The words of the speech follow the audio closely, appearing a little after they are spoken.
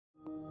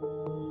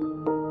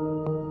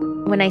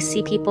When I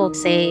see people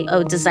say,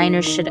 oh,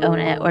 designers should own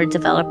it or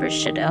developers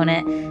should own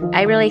it,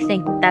 I really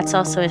think that's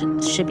also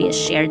should be a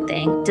shared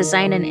thing.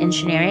 Design and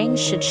engineering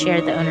should share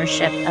the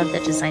ownership of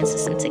the design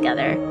system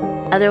together.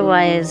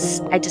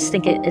 Otherwise, I just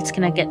think it's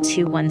going to get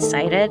too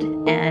one-sided,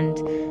 and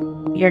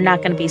you're not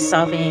going to be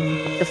solving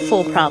the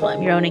full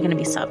problem. You're only going to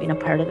be solving a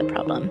part of the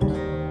problem.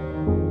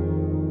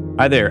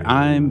 Hi there,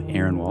 I'm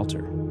Aaron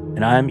Walter.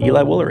 And I'm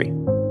Eli Woolery.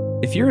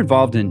 If you're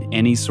involved in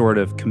any sort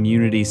of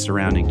community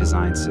surrounding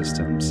design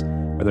systems,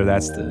 whether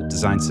that's the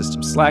Design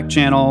Systems Slack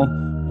channel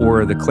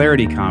or the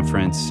Clarity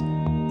Conference,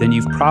 then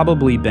you've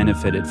probably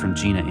benefited from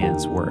Jina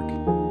Anne's work.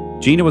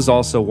 Jina was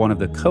also one of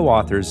the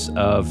co-authors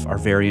of our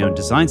very own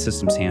Design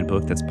Systems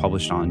Handbook that's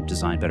published on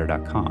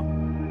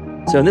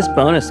designbetter.com. So in this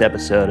bonus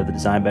episode of the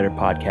Design Better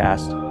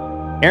podcast,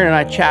 Aaron and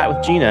I chat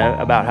with Jina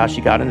about how she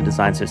got into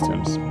design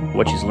systems,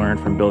 what she's learned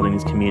from building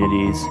these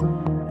communities,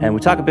 and we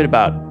talk a bit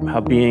about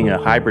how being a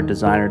hybrid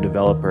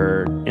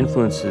designer-developer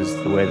influences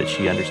the way that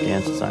she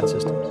understands design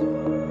systems.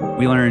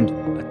 We learned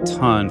a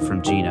ton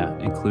from Jina,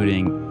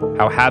 including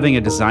how having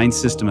a design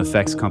system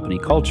affects company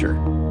culture,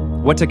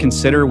 what to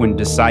consider when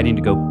deciding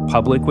to go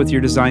public with your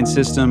design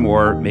system,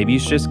 or maybe you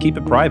should just keep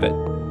it private,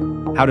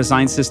 how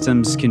design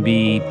systems can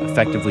be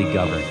effectively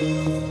governed.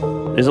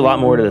 There's a lot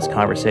more to this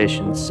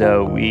conversation,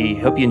 so we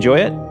hope you enjoy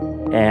it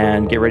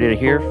and get ready to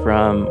hear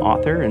from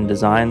author and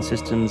design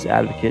systems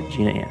advocate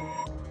Jina Anne.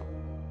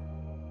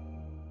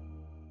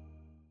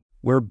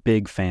 We're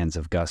big fans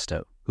of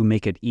Gusto, who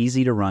make it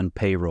easy to run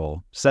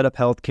payroll, set up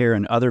healthcare,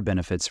 and other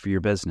benefits for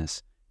your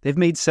business. They've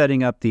made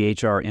setting up the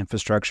HR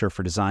infrastructure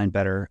for Design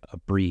Better a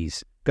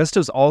breeze.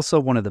 Gusto's also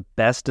one of the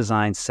best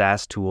designed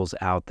SaaS tools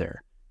out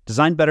there.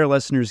 Design Better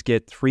listeners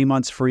get 3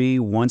 months free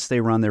once they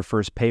run their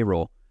first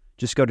payroll.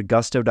 Just go to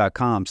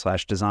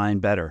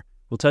gusto.com/designbetter.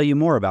 We'll tell you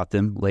more about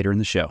them later in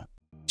the show.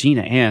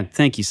 Jina Anne,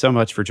 thank you so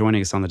much for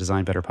joining us on the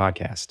Design Better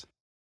podcast.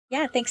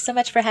 Yeah, thanks so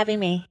much for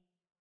having me.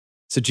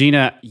 So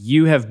Jina,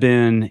 you have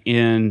been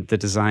in the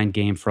design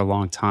game for a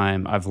long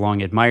time. I've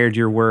long admired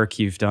your work.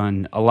 You've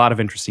done a lot of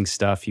interesting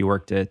stuff. You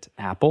worked at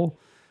Apple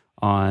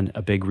on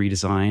a big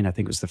redesign. I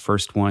think it was the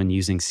first one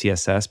using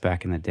CSS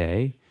back in the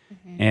day.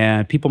 Mm-hmm.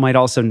 And people might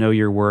also know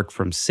your work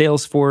from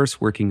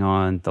Salesforce, working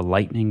on the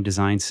Lightning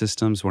design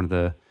systems, one of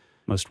the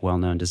most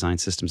well-known design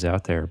systems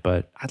out there.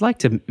 But I'd like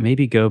to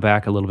maybe go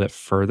back a little bit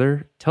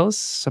further. Tell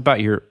us about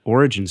your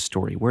origin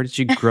story. Where did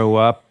you grow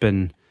up,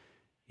 and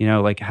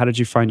how did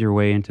you find your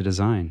way into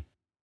design?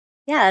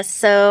 Yeah,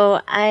 so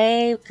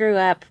I grew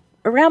up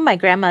around my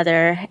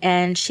grandmother,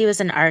 and she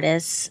was an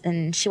artist,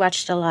 and she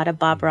watched a lot of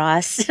Bob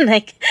Ross, and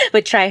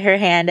would try her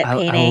hand at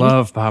painting. I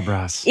love Bob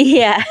Ross.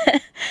 Yeah.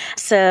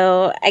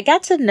 So I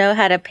got to know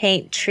how to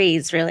paint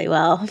trees really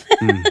well.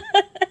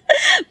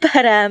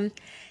 But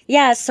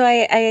yeah, so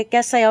I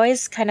guess I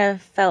always kind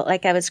of felt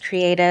like I was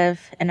creative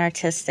and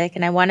artistic,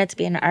 and I wanted to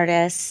be an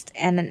artist.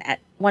 And then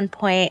at one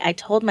point, I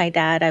told my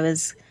dad I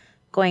was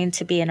going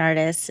to be an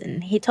artist,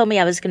 and he told me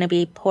I was going to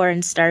be poor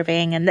and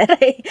starving, and that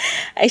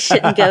I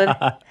shouldn't go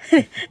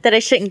that I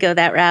shouldn't go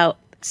that route.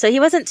 So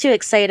he wasn't too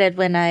excited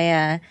when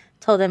I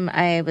told him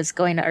I was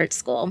going to art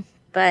school.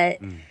 But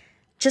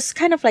just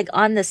kind of like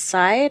on the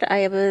side,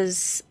 I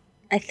was,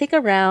 I think,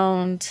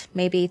 around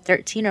maybe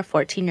 13 or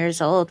 14 years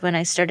old when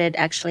I started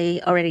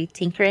actually already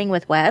tinkering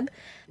with web.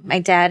 My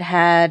dad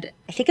had,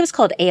 I think it was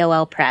called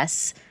AOL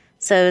Press.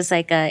 So it was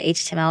like a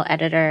HTML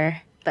editor,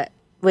 but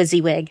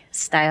WYSIWYG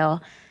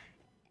style.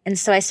 And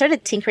so I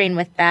started tinkering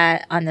with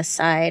that on the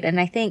side.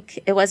 And I think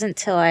it wasn't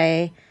until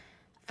I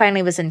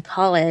finally was in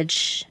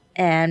college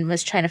and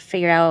was trying to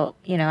figure out,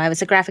 I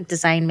was a graphic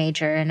design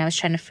major, and I was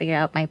trying to figure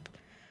out my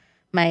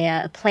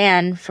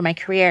plan for my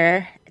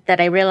career, that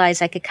I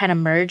realized I could kind of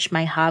merge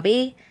my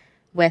hobby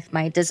with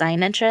my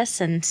design interests.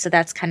 And so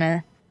that's kind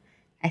of,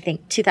 I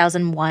think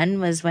 2001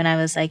 was when I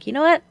was like, you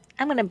know what,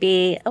 I'm going to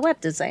be a web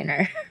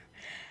designer.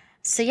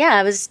 So yeah,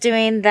 I was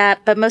doing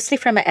that, but mostly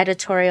from an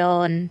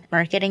editorial and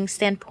marketing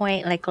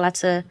standpoint, like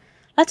lots of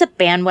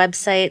band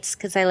websites,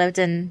 because I lived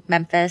in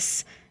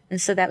Memphis, and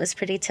so that was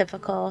pretty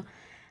typical.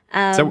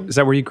 Is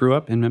that where you grew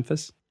up, in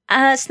Memphis?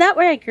 It's not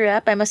where I grew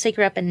up. I mostly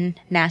grew up in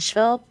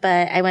Nashville,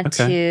 but I went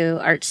to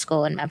art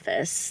school in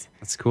Memphis.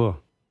 That's cool.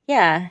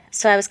 Yeah,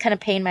 so I was kind of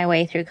paying my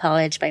way through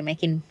college by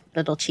making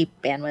little cheap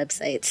band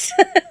websites.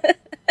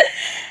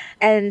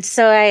 And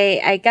so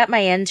I got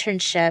my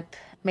internship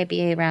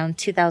maybe around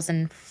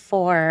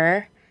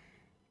 2004.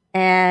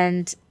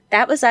 And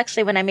that was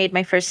actually when I made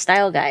my first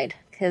style guide,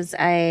 because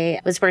I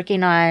was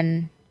working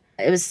on,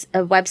 it was a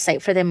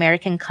website for the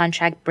American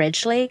Contract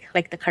Bridge League,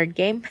 like the card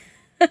game.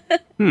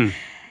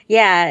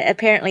 Yeah,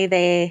 apparently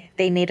they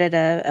needed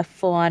a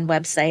full-on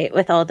website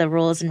with all the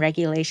rules and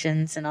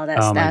regulations and all that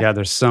stuff. Oh my God,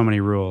 there's so many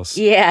rules.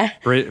 Yeah.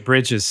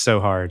 Bridge is so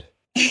hard.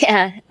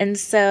 Yeah, and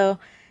so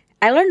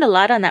I learned a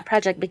lot on that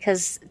project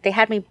because they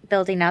had me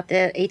building out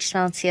the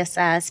HTML and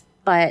CSS,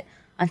 but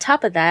on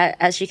top of that,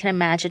 as you can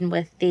imagine,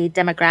 with the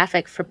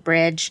demographic for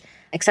Bridge,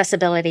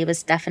 accessibility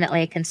was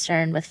definitely a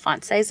concern with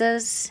font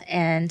sizes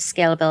and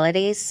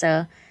scalability.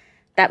 So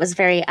that was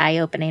very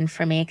eye-opening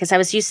for me, because I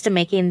was used to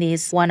making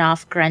these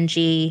one-off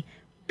grungy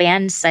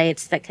band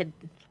sites that could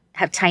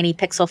have tiny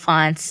pixel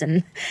fonts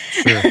and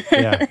Sure.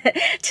 Yeah.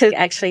 to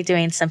actually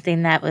doing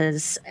something that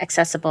was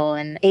accessible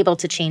and able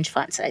to change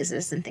font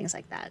sizes and things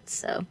like that.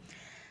 So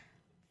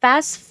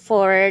fast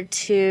forward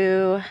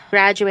to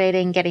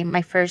graduating, getting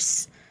my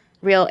first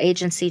real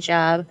agency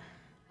job.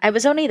 I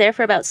was only there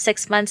for about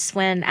 6 months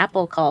when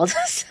Apple called.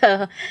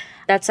 So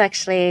that's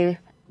actually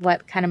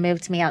what kind of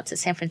moved me out to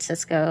San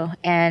Francisco.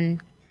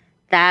 And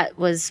that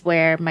was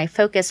where my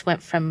focus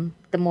went from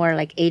the more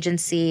like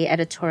agency,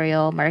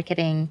 editorial,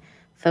 marketing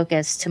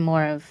focus to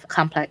more of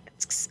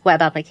complex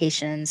web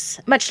applications,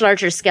 much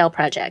larger scale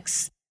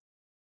projects.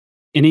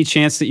 Any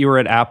chance that you were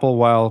at Apple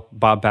while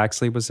Bob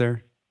Baxley was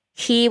there?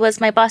 He was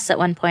my boss at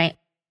one point.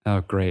 Oh,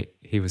 great.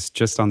 He was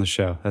just on the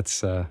show.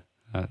 That's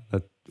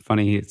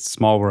funny. It's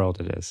small world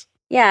it is.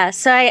 Yeah,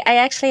 so I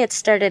actually had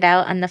started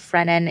out on the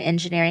front end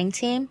engineering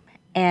team.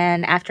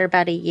 And after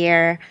about a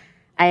year,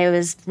 I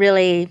was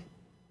really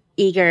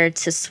eager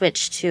to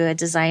switch to a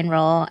design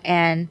role.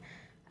 And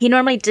he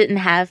normally didn't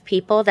have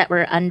people that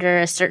were under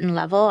a certain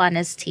level on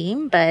his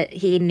team, but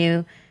he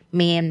knew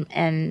me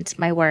and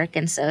my work.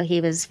 And so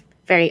he was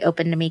very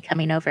open to me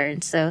coming over.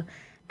 And so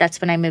that's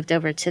when I moved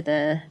over to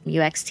the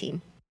UX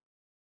team.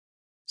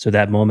 So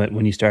that moment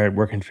when you started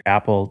working for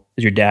Apple,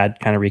 did your dad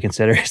kind of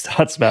reconsider his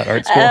thoughts about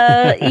art school?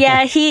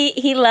 Yeah,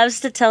 he loves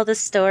to tell the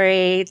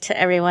story to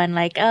everyone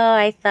like, oh,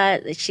 I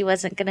thought that she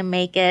wasn't going to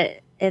make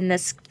it in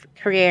this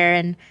career.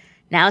 And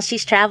now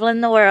she's traveling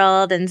the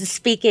world and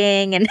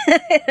speaking. And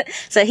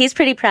so he's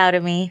pretty proud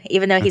of me,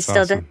 even though he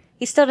still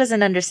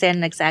doesn't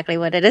understand exactly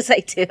what it is I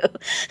do.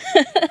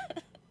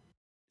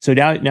 So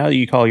now that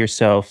you call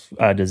yourself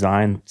a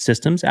design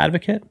systems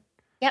advocate,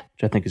 Yep.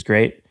 which I think is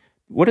great.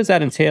 What does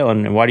that entail,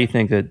 and why do you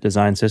think that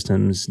design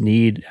systems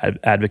need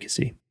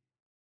advocacy?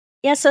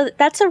 Yeah, so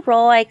that's a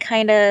role I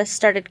kind of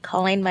started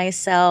calling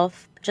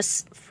myself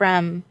just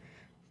from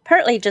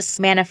partly just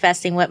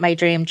manifesting what my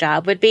dream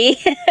job would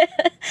be,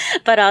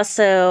 but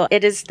also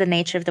it is the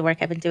nature of the work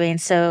I've been doing.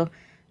 So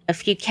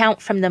if you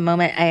count from the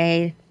moment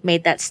I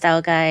made that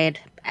style guide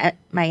at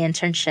my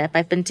internship,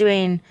 I've been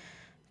doing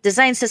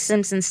design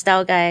systems and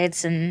style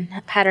guides and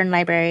pattern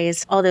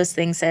libraries, all those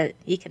things that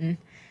you can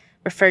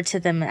refer to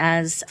them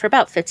as for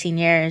about 15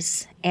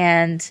 years.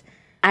 And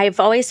I've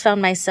always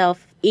found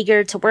myself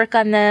eager to work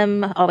on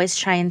them, always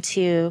trying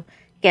to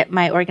get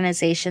my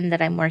organization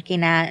that I'm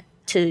working at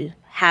to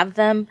have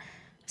them.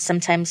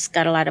 Sometimes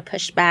got a lot of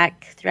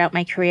pushback throughout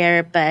my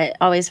career, but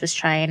always was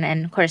trying.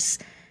 And of course,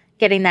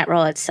 getting that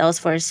role at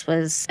Salesforce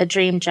was a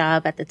dream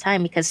job at the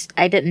time because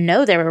I didn't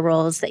know there were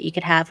roles that you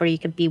could have where you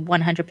could be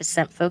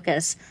 100%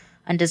 focused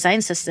on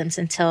design systems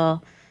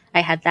until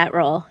I had that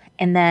role.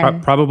 And then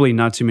probably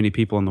not too many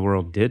people in the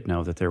world did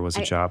know that there was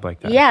a job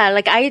like that. Yeah,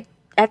 like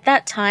at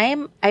that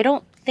time, I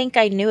don't think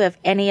I knew of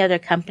any other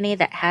company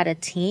that had a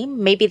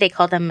team. Maybe they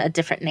called them a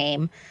different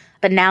name.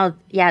 But now,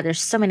 yeah,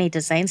 there's so many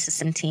design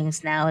system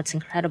teams now. It's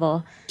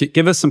incredible.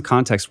 Give us some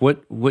context.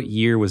 What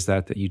year was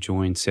that you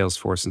joined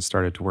Salesforce and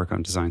started to work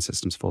on design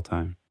systems full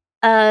time?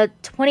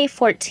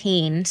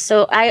 2014.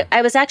 So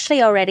I was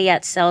actually already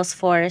at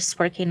Salesforce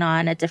working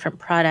on a different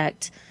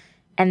product.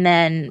 And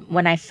then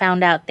when I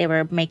found out they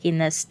were making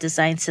this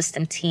design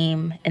system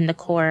team in the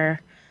core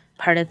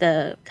part of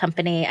the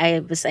company, I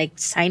was like,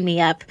 sign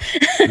me up.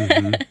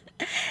 Mm-hmm.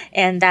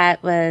 And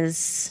that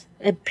was,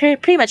 it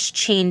pretty much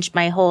changed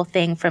my whole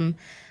thing from,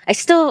 I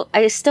still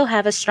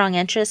have a strong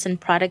interest in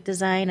product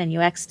design and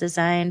UX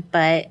design,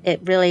 but it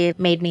really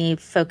made me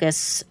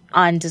focus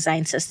on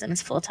design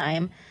systems full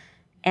time.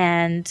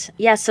 And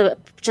yeah, so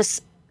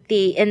just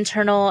the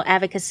internal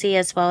advocacy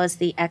as well as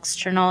the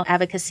external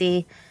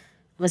advocacy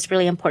was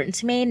really important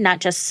to me, not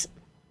just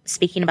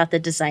speaking about the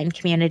design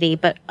community,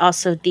 but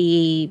also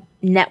the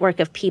network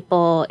of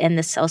people in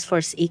the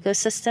Salesforce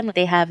ecosystem.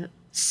 They have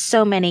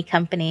so many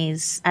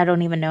companies. I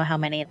don't even know how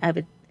many. I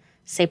would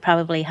say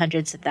probably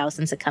hundreds of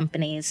thousands of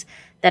companies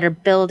that are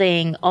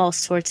building all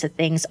sorts of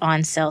things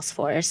on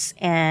Salesforce.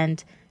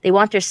 And they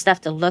want their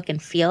stuff to look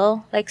and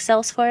feel like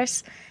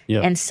Salesforce.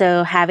 Yeah. And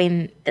so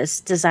having this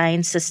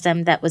design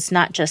system that was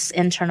not just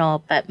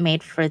internal, but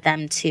made for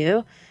them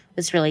too,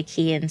 was really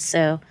key. And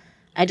so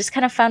I just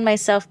kind of found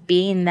myself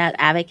being that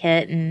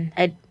advocate. And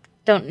I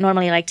don't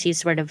normally like to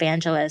use the word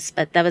evangelist,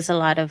 but that was a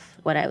lot of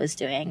what I was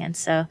doing. And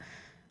so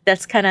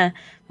that's kind of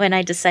when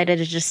I decided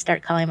to just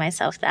start calling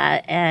myself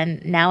that.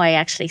 And now I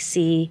actually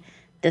see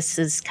this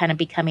is kind of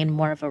becoming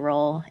more of a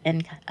role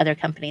in other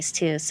companies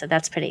too. So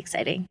that's pretty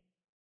exciting.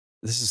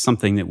 This is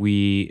something that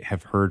we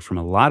have heard from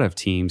a lot of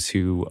teams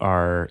who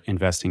are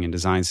investing in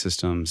design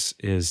systems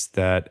is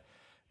that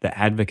the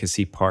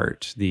advocacy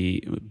part,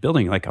 the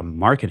building like a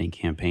marketing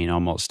campaign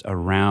almost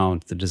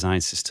around the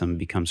design system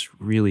becomes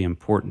really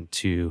important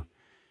to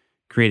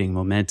creating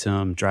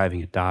momentum,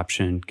 driving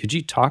adoption. Could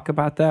you talk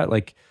about that?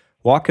 Like,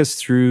 walk us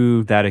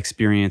through that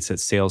experience at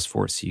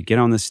Salesforce. You get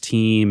on this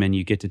team and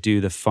you get to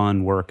do the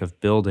fun work of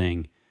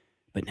building,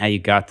 but now you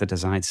got the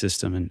design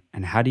system.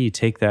 And how do you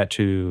take that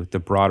to the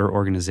broader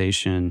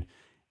organization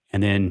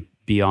and then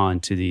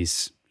beyond to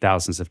these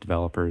thousands of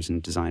developers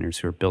and designers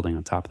who are building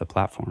on top of the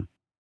platform?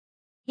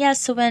 Yeah,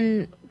 so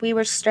when we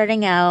were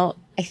starting out,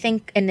 I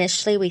think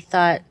initially we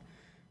thought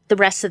the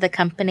rest of the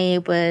company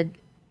would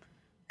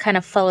kind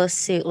of follow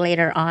suit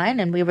later on,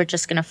 and we were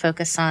just going to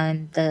focus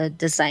on the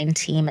design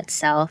team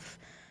itself.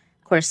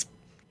 Of course,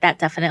 that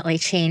definitely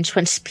changed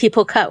once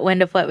people caught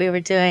wind of what we were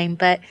doing.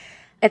 But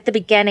at the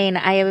beginning,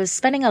 I was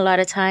spending a lot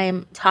of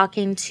time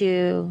talking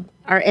to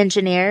our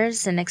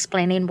engineers and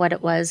explaining what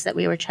it was that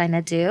we were trying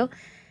to do.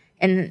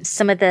 And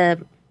some of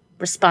the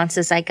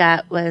responses I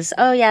got was,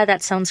 oh, yeah,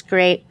 that sounds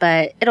great,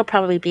 but it'll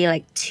probably be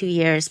like 2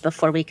 years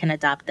before we can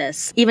adopt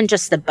this. Even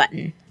just the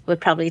button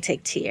would probably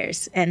take 2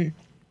 years. And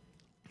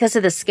because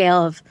of the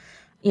scale of,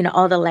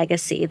 all the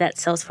legacy that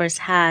Salesforce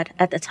had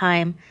at the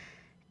time.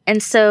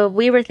 And so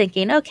we were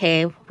thinking,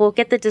 okay, we'll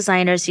get the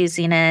designers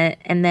using it,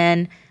 and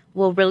then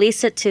we'll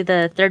release it to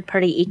the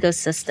third-party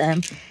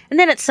ecosystem. And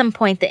then at some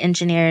point, the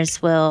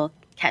engineers will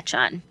catch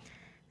on.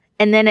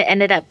 And then it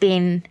ended up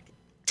being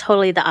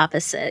totally the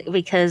opposite,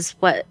 because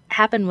what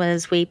happened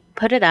was we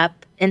put it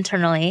up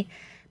internally.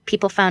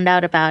 People found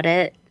out about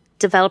it.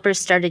 Developers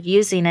started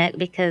using it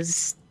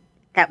because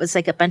that was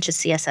like a bunch of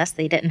CSS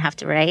they didn't have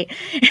to write.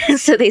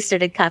 So they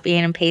started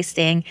copying and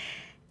pasting.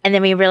 And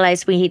then we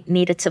realized we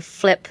needed to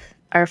flip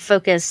our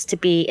focus to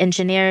be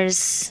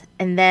engineers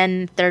and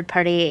then third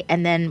party.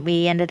 And then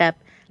we ended up,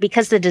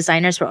 because the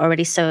designers were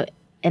already so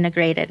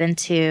integrated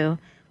into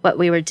what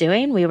we were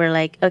doing, we were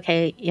like,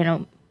 okay,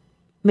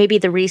 maybe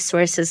the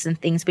resources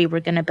and things we were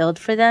going to build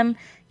for them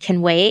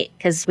can wait,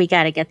 because we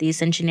got to get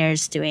these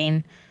engineers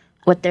doing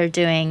what they're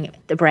doing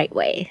the right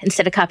way.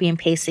 Instead of copy and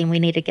pasting, we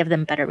need to give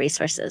them better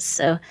resources.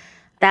 So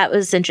that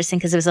was interesting,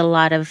 because there was a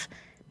lot of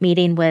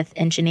meeting with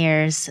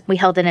engineers. We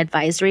held an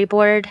advisory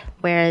board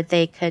where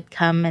they could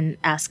come and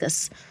ask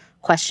us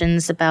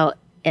questions about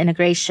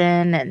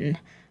integration and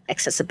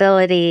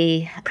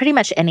accessibility, pretty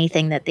much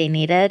anything that they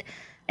needed.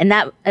 And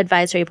that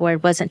advisory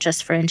board wasn't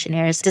just for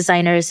engineers.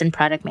 Designers and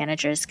product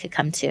managers could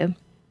come too.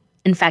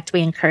 In fact, we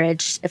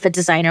encouraged, if a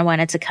designer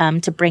wanted to come,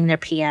 to bring their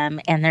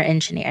PM and their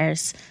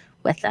engineers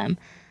with them.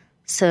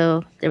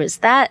 So there was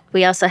that.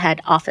 We also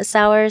had office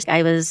hours.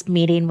 I was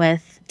meeting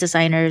with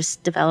designers,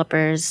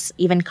 developers,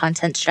 even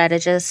content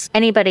strategists,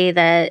 anybody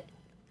that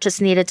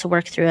just needed to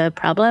work through a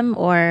problem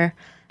or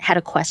had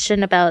a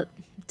question about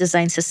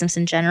design systems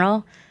in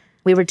general.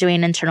 We were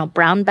doing internal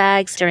brown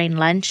bags during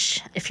lunch.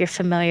 If you're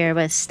familiar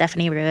with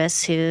Stephanie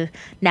Ruiz, who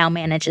now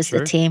manages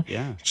the team,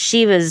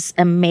 she was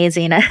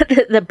amazing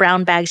at the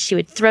brown bags. She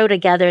would throw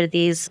together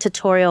these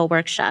tutorial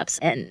workshops,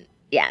 and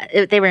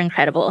they were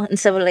incredible. And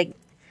so we're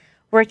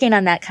working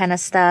on that kind of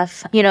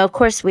stuff. Of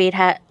course, we'd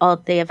had all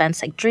the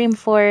events like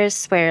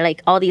Dreamforce, where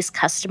all these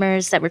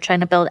customers that were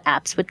trying to build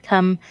apps would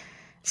come.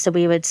 So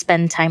we would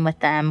spend time with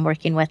them,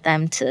 working with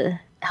them to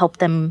help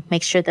them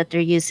make sure that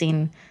they're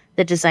using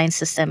the design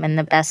system in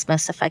the best,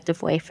 most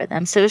effective way for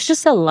them. So it was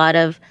just a lot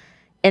of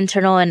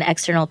internal and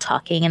external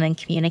talking and then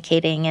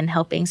communicating and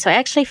helping. So I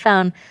actually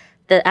found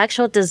the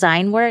actual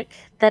design work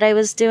that I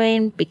was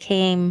doing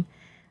became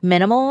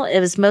minimal.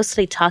 It was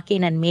mostly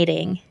talking and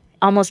meeting,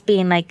 almost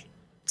being like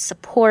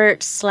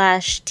support /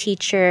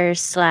 teacher /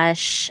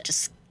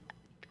 just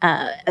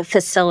a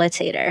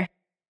facilitator.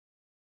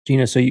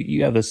 Jina, so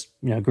you have this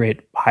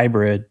great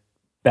hybrid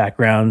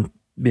background,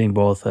 being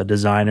both a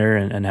designer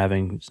and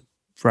having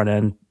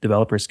front-end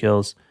developer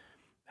skills.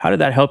 How did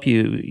that help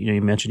you? You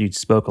mentioned you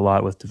spoke a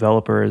lot with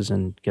developers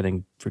and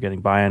getting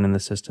buy-in in the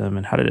system.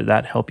 And how did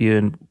that help you?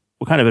 And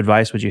what kind of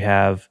advice would you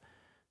have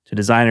to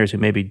designers who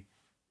maybe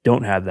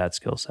don't have that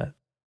skill set?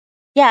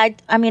 Yeah,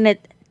 I mean,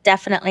 it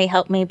definitely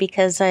helped me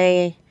because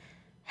I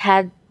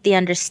had the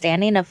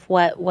understanding of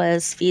what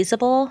was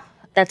feasible.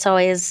 That's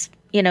always,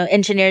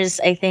 engineers,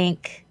 I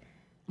think,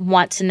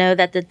 want to know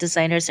that the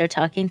designers they're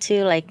talking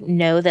to,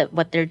 know that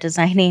what they're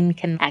designing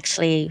can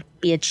actually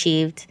be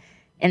achieved.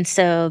 And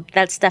so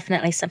that's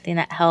definitely something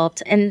that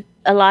helped. And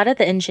a lot of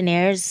the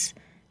engineers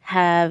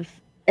have,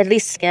 at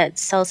least at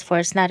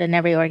Salesforce, not in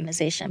every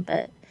organization,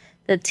 but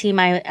the team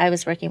I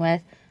was working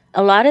with,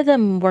 a lot of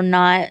them were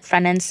not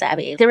front-end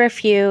savvy. There were a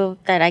few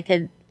that I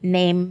could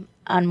name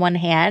on one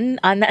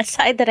hand on that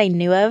side that I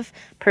knew of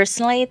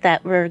personally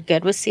that were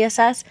good with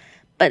CSS.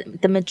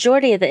 But the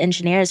majority of the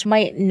engineers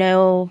might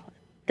know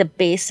the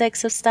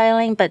basics of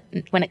styling, but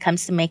when it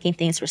comes to making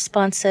things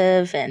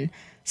responsive and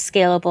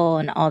scalable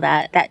and all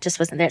that, that just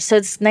wasn't there. So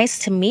it's nice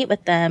to meet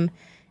with them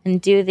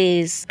and do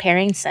these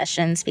pairing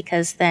sessions,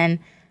 because then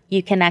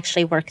you can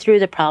actually work through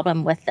the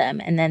problem with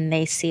them. And then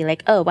they see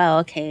oh, wow,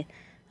 okay,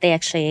 they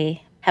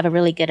actually have a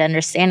really good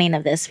understanding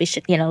of this. We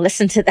should,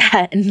 listen to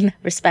that and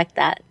respect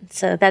that.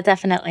 So that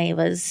definitely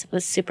was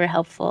super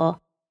helpful.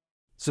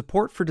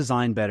 Support for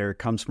Design Better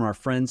comes from our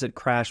friends at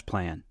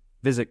CrashPlan.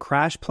 Visit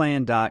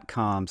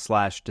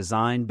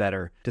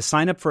crashplan.com/designbetter to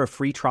sign up for a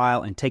free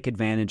trial and take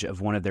advantage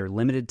of one of their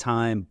limited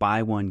time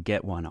buy one,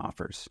 get one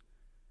offers.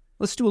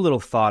 Let's do a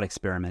little thought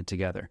experiment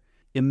together.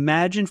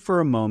 Imagine for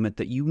a moment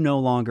that you no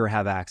longer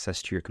have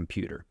access to your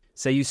computer.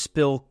 Say you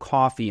spill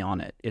coffee on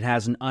it, it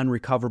has an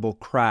unrecoverable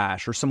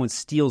crash, or someone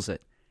steals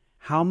it.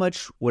 How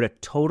much would a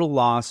total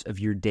loss of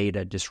your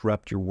data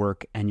disrupt your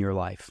work and your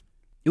life?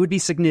 It would be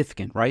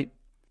significant, right?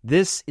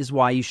 This is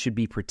why you should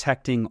be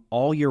protecting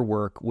all your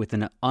work with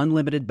an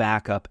unlimited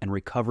backup and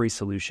recovery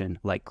solution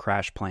like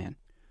CrashPlan.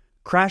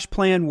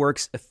 CrashPlan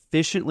works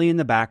efficiently in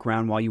the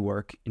background while you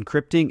work,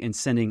 encrypting and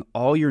sending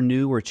all your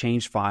new or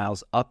changed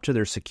files up to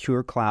their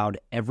secure cloud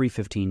every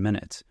 15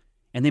 minutes.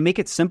 And they make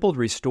it simple to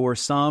restore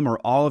some or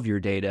all of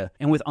your data,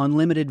 and with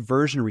unlimited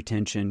version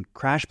retention,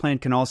 CrashPlan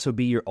can also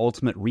be your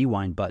ultimate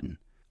rewind button.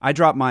 I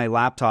dropped my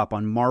laptop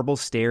on marble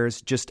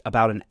stairs just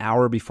about an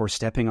hour before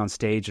stepping on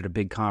stage at a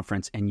big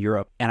conference in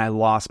Europe, and I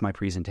lost my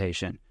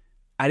presentation.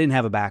 I didn't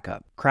have a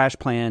backup.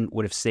 CrashPlan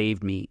would have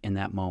saved me in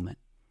that moment.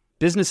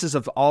 Businesses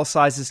of all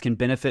sizes can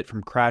benefit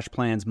from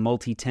CrashPlan's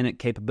multi-tenant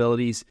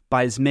capabilities.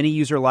 Buy as many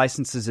user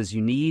licenses as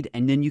you need,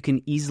 and then you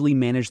can easily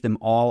manage them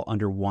all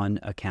under one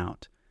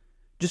account.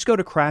 Just go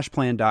to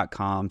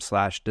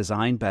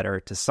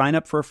crashplan.com/designbetter to sign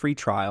up for a free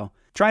trial.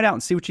 Try it out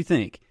and see what you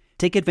think.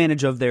 Take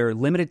advantage of their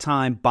limited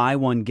time buy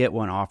one, get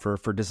one offer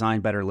for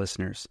Design Better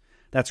listeners.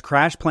 That's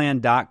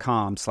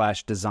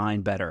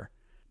crashplan.com/designbetter.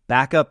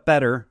 Back up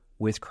better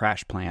with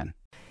CrashPlan.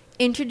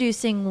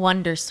 Introducing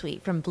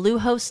Wondersuite from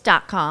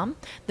Bluehost.com,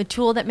 the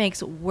tool that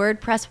makes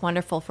WordPress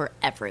wonderful for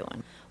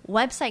everyone.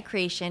 Website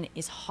creation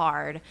is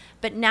hard,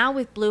 but now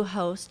with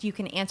Bluehost, you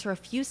can answer a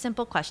few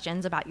simple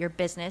questions about your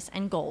business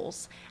and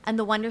goals, and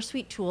the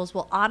Wondersuite tools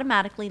will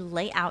automatically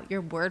lay out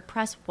your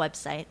WordPress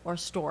website or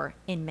store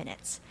in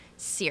minutes.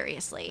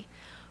 Seriously.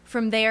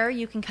 From there,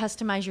 you can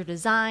customize your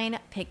design,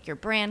 pick your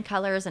brand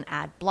colors, and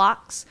add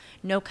blocks.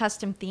 No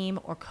custom theme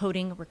or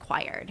coding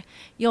required.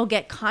 You'll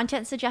get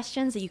content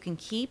suggestions that you can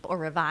keep or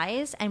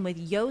revise, and with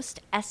Yoast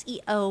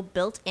SEO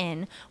built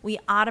in, we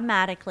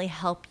automatically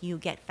help you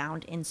get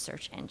found in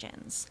search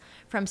engines.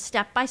 From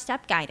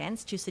step-by-step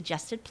guidance to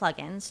suggested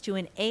plugins to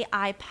an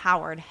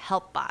AI-powered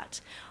help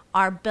bot,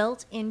 our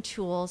built-in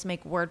tools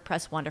make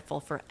WordPress wonderful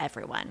for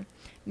everyone.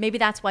 Maybe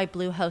that's why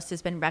Bluehost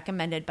has been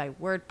recommended by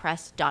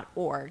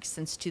WordPress.org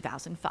since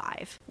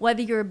 2005.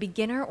 Whether you're a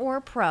beginner or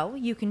a pro,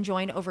 you can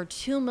join over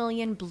 2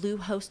 million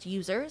Bluehost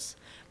users.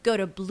 Go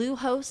to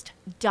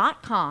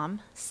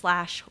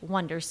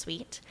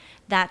bluehost.com/wondersuite.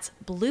 That's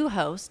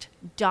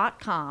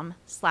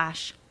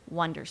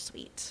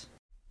bluehost.com/wondersuite.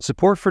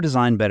 Support for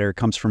Design Better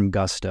comes from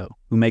Gusto,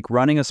 who make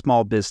running a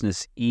small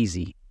business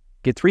easy.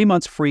 Get 3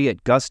 months free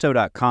at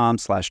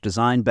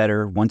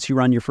gusto.com/designbetter once you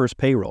run your first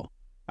payroll.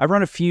 I've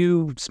run a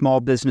few small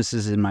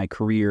businesses in my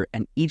career,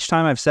 and each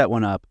time I've set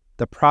one up,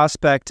 the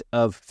prospect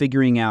of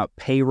figuring out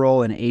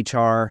payroll and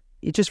HR,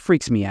 it just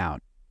freaks me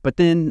out. But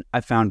then I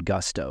found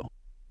Gusto.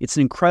 It's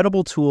an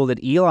incredible tool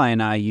that Eli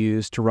and I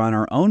use to run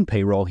our own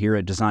payroll here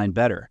at Design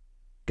Better.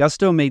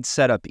 Gusto made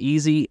setup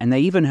easy, and they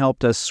even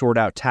helped us sort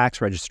out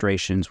tax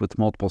registrations with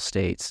multiple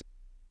states.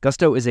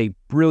 Gusto is a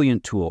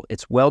brilliant tool.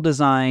 It's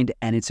well-designed,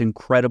 and it's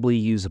incredibly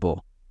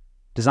usable.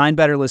 Design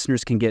Better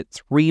listeners can get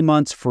 3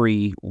 months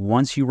free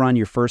once you run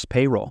your first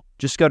payroll.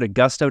 Just go to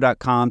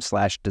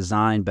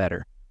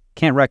gusto.com/designbetter.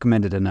 Can't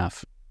recommend it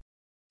enough.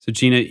 So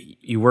Jina,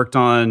 you worked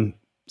on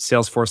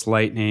Salesforce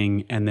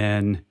Lightning, and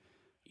then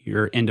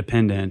you're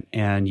independent,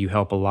 and you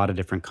help a lot of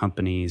different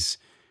companies.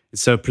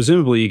 So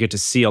presumably you get to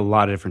see a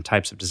lot of different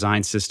types of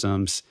design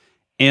systems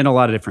and a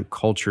lot of different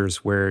cultures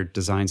where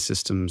design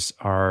systems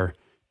are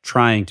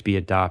trying to be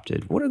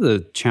adopted. What are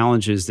the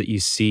challenges that you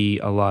see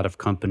a lot of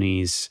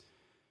companies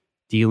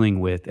dealing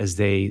with as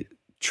they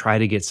try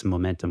to get some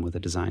momentum with a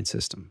design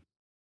system?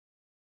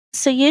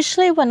 So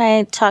usually when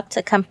I talk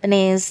to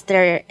companies,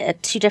 they're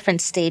at two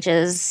different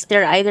stages.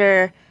 They're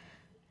either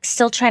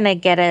still trying to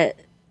get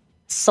it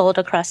sold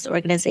across the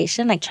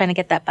organization, like trying to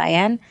get that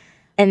buy-in.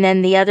 And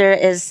then the other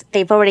is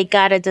they've already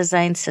got a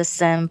design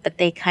system, but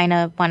they kind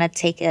of want to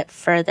take it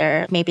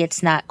further. Maybe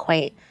it's not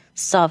quite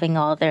solving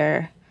all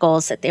their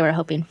goals that they were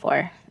hoping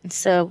for. And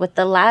so with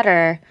the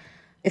latter,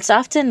 it's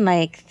often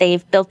like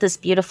they've built this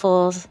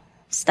beautiful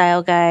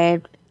style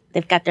guide.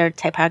 They've got their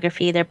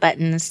typography, their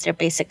buttons, their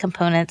basic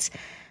components.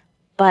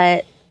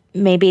 But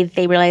maybe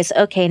they realize,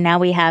 okay, now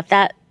we have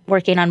that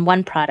working on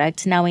one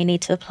product. Now we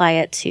need to apply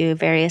it to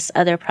various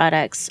other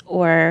products.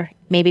 Or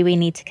maybe we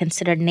need to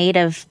consider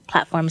native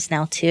platforms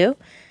now too.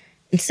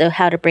 And so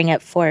how to bring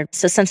it forward.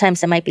 So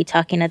sometimes it might be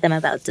talking to them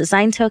about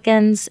design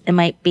tokens. It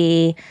might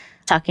be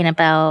talking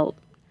about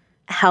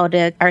how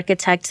to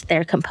architect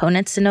their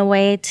components in a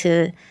way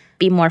to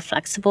be more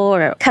flexible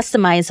or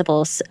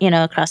customizable,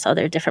 across all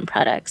their different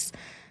products.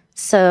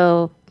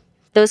 So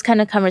those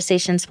kind of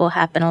conversations will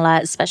happen a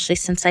lot, especially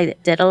since I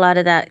did a lot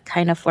of that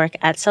kind of work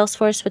at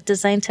Salesforce with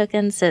design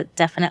tokens. It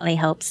definitely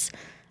helps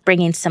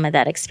bringing some of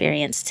that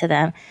experience to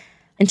them.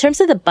 In terms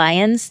of the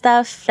buy-in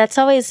stuff, that's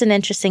always an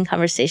interesting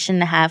conversation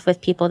to have with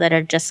people that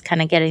are just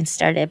kind of getting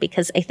started,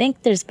 because I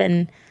think there's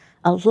been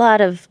a lot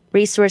of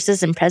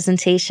resources and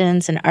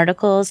presentations and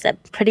articles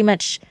that pretty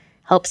much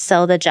help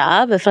sell the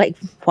job of like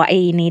why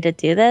you need to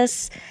do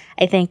this.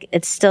 I think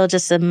it's still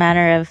just a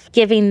matter of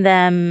giving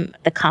them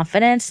the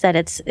confidence that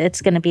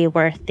it's going to be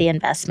worth the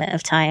investment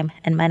of time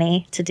and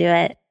money to do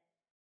it.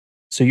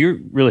 So you're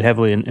really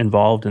heavily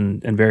involved in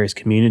various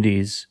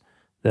communities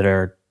that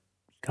are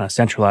kind of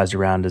centralized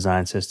around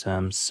design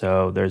systems.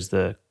 So there's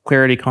the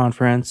Clarity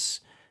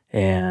Conference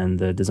and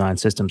the design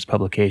systems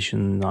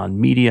publication on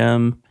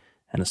Medium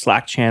and the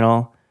Slack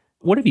channel.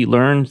 What have you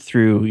learned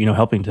through,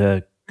 helping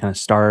to kind of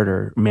start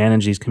or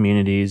manage these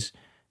communities?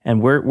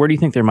 And where do you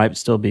think there might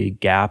still be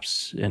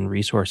gaps in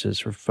resources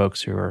for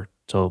folks who are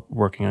still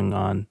working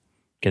on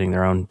getting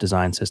their own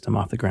design system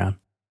off the ground?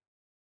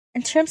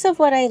 In terms of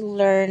what I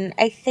learned,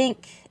 I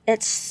think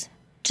it's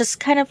just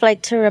kind of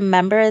like to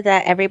remember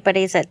that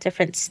everybody's at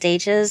different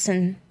stages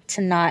and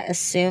to not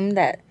assume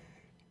that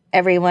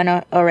everyone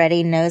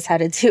already knows how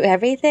to do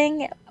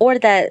everything, or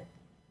that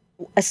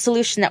a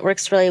solution that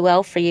works really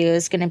well for you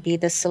is going to be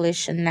the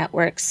solution that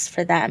works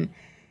for them.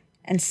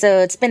 And so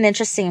it's been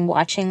interesting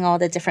watching all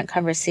the different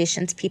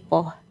conversations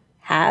people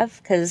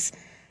have, because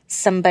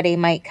somebody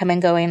might come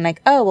and go in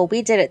like, oh, well,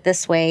 we did it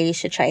this way, you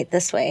should try it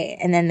this way.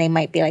 And then they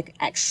might be like,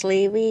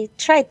 actually, we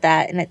tried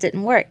that and it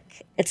didn't work.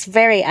 It's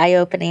very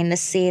eye-opening to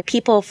see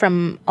people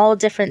from all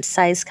different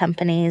size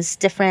companies,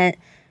 different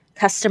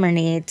customer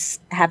needs,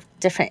 have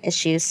different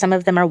issues. Some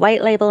of them are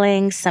white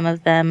labeling, some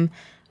of them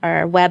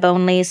are web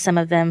only, some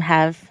of them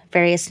have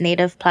various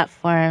native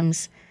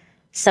platforms.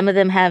 Some of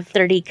them have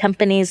 30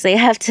 companies they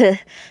have to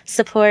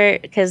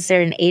support because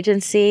they're an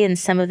agency, and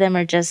some of them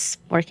are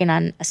just working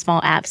on a small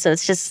app. So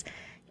it's just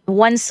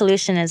one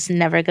solution is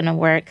never going to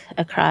work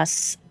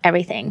across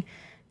everything.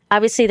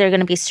 Obviously, there are going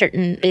to be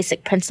certain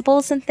basic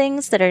principles and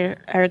things that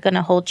are going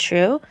to hold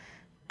true.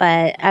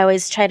 But I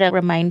always try to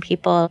remind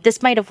people,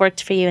 this might have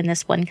worked for you in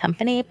this one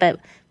company, but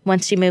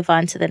once you move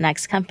on to the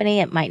next company,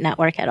 it might not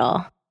work at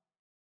all.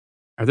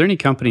 Are there any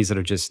companies that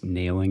are just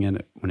nailing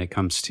it when it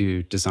comes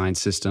to design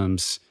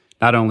systems?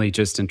 Not only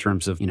just in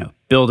terms of,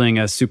 building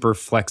a super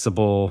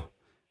flexible,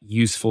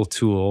 useful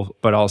tool,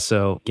 but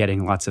also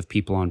getting lots of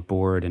people on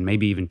board and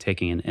maybe even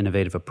taking an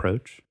innovative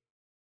approach?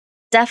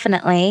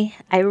 Definitely.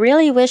 I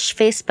really wish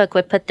Facebook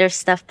would put their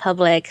stuff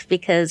public,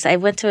 because I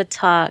went to a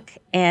talk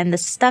and the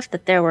stuff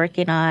that they're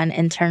working on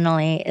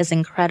internally is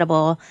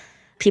incredible.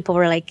 People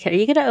were like, are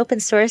you going to open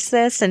source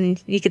this?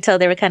 And you could tell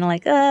they were kind of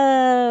like,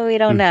 oh, we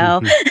don't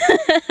know.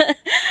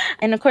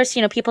 And of course,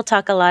 people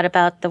talk a lot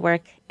about the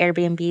work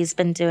Airbnb's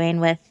been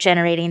doing with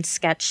generating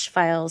sketch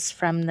files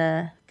from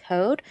the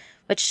code,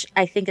 which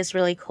I think is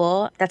really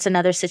cool. That's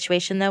another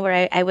situation, though,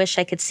 where I wish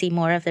I could see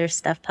more of their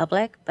stuff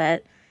public,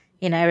 but,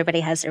 everybody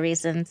has their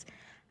reasons.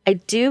 I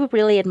do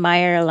really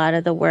admire a lot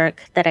of the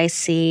work that I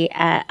see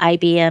at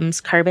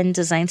IBM's Carbon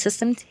Design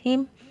System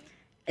team.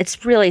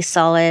 It's really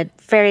solid,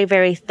 very,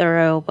 very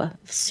thorough,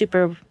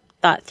 super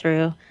thought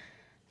through.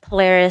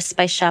 Polaris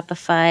by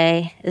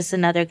Shopify is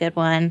another good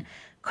one.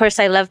 Of course,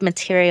 I love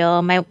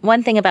Material. My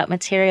one thing about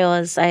Material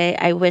is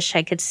I wish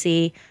I could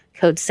see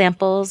code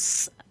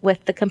samples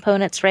with the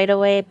components right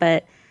away,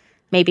 but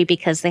maybe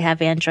because they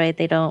have Android,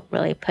 they don't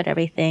really put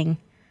everything,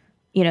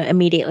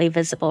 immediately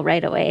visible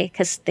right away,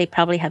 because they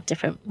probably have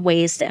different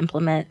ways to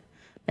implement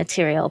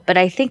Material. But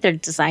I think their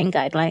design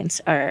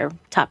guidelines are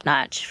top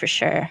notch for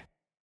sure.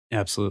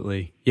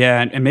 Absolutely.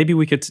 Yeah. And maybe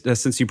we could,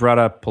 since you brought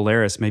up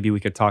Polaris, maybe we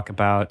could talk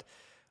about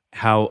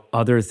how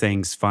other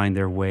things find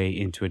their way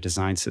into a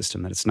design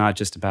system, that it's not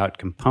just about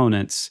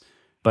components,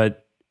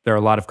 but there are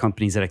a lot of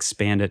companies that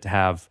expand it to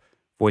have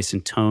voice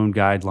and tone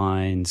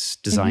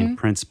guidelines, design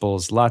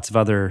principles, lots of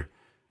other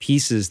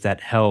pieces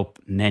that help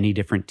many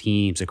different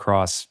teams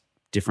across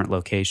different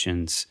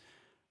locations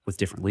with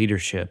different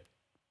leadership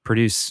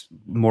produce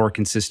more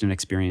consistent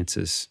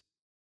experiences.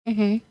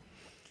 Mm-hmm.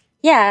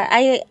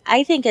 Yeah,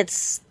 I think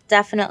it's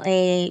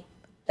definitely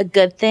a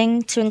good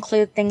thing to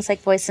include things like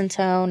voice and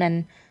tone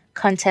and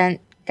content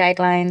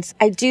guidelines.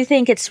 I do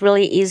think it's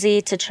really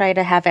easy to try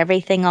to have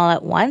everything all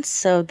at once.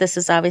 So this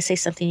is obviously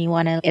something you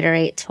want to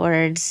iterate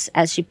towards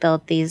as you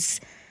build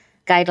these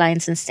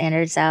guidelines and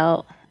standards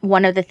out.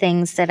 One of the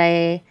things that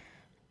I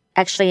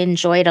actually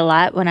enjoyed a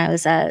lot when I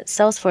was at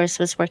Salesforce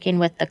was working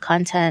with the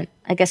content.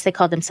 I guess they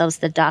called themselves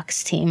the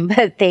docs team,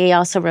 but they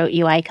also wrote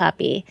UI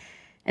copy.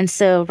 And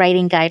so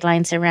writing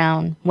guidelines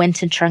around when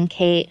to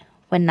truncate,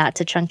 when not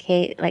to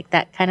truncate, like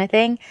that kind of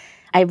thing.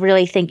 I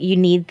really think you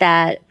need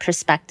that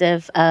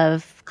perspective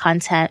of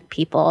content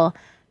people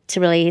to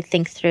really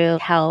think through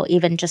how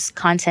even just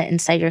content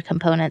inside your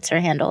components are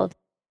handled.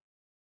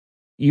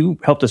 You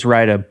helped us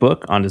write a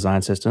book on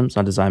design systems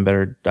on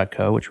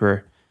designbetter.co, which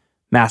we're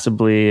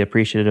massively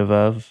appreciative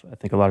of. I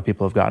think a lot of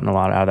people have gotten a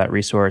lot out of that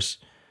resource.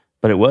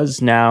 But that was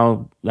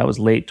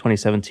late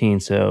 2017,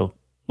 so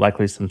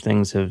likely some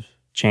things have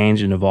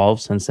changed and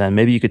evolved since then.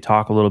 Maybe you could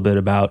talk a little bit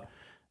about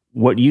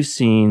what you've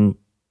seen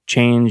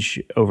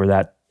change over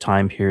that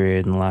time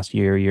period in the last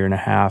year and a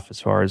half as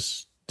far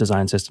as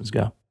design systems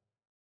go.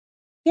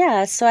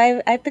 Yeah, so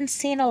I've been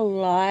seeing a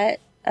lot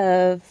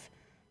of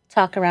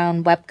talk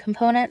around web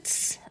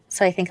components.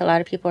 So I think a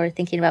lot of people are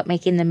thinking about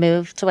making the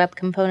move to web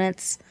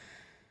components.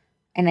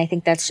 And I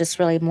think that's just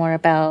really more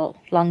about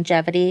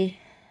longevity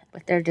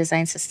with their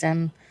design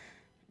system,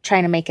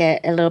 trying to make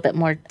it a little bit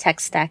more tech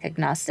stack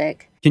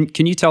agnostic.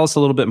 Can you tell us a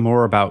little bit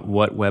more about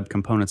what web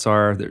components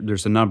are?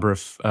 There's a number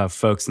of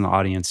folks in the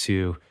audience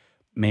who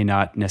may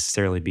not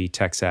necessarily be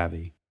tech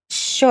savvy.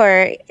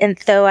 Sure. And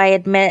though I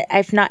admit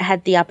I've not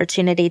had the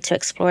opportunity to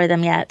explore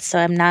them yet, so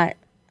I'm not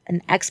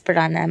an expert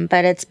on them,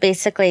 but it's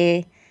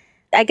basically,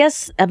 I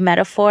guess a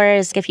metaphor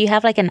is if you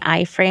have like an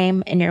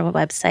iframe in your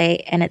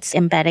website and it's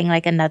embedding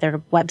like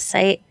another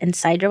website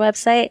inside your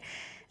website,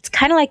 it's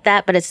kind of like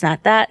that, but it's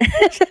not that,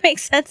 if that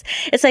makes sense.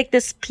 It's like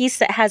this piece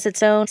that has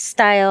its own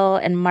style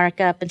and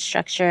markup and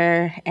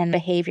structure and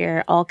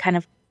behavior all kind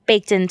of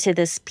baked into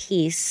this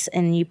piece.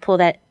 And you pull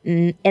that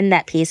in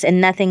that piece and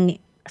nothing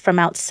from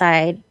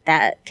outside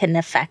that can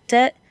affect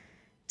it.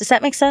 Does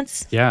that make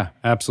sense? Yeah,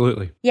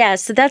 absolutely. Yeah,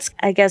 so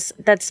I guess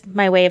that's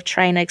my way of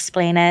trying to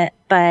explain it.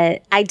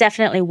 But I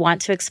definitely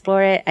want to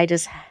explore it. I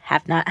just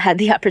have not had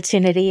the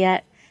opportunity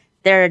yet.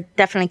 There are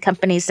definitely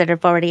companies that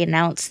have already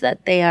announced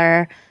that they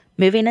are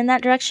moving in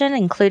that direction,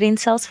 including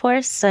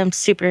Salesforce. So I'm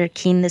super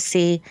keen to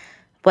see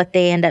what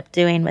they end up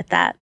doing with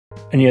that.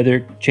 Any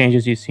other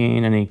changes you've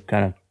seen? Any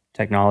kind of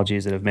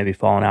technologies that have maybe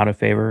fallen out of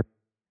favor?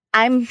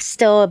 I'm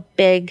still a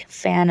big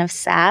fan of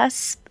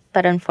SaaS,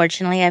 but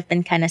unfortunately, I've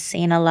been kind of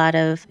seeing a lot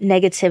of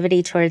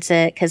negativity towards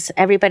it because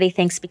everybody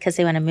thinks because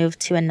they want to move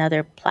to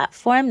another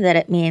platform that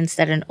it means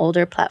that an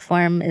older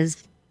platform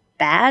is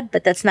bad,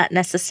 but that's not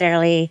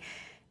necessarily,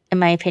 in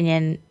my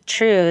opinion,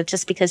 true.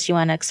 Just because you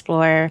want to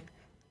explore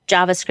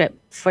JavaScript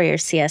for your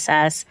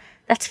CSS,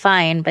 that's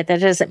fine, but that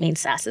doesn't mean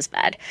SaaS is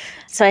bad.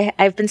 So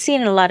I've been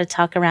seeing a lot of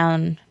talk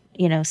around,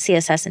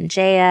 CSS and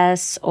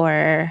JS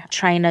or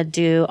trying to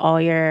do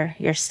all your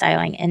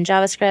styling in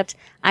JavaScript.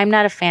 I'm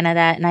not a fan of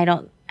that, and I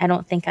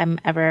don't think I'm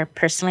ever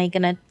personally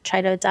going to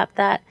try to adopt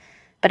that,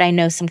 but I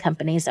know some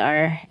companies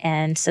are,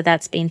 and so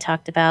that's being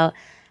talked about.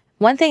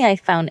 One thing I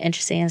found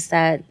interesting is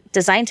that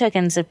design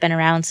tokens have been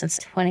around since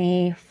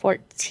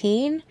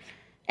 2014,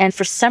 and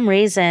for some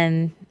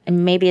reason,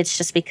 and maybe it's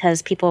just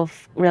because people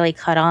have really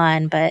caught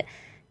on, but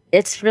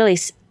it's really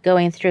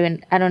going through,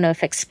 and I don't know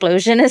if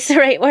explosion is the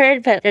right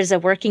word, but there's a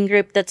working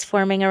group that's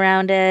forming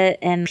around it,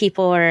 and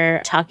people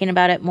are talking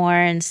about it more,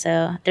 and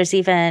so there's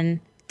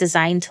even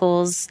design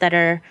tools that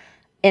are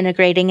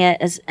integrating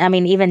it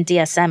even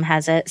DSM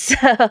has it. So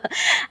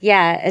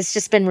yeah, it's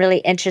just been really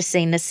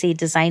interesting to see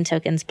design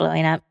tokens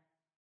blowing up.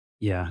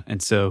 Yeah.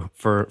 And so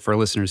for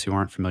listeners who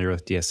aren't familiar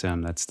with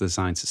DSM, that's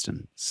Design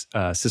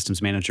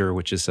Systems Manager,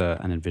 which is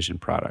an Envision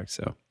product.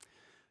 So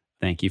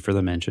thank you for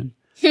the mention.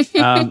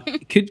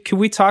 Could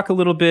we talk a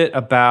little bit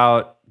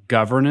about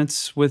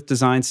governance with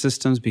design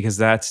systems? Because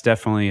that's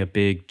definitely a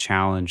big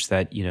challenge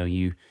that,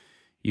 you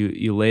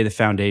lay the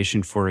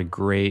foundation for a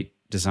great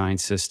design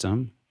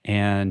system,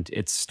 and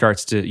it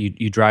starts to,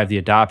 you drive the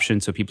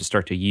adoption, so people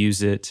start to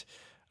use it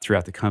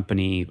throughout the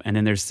company. And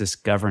then there's this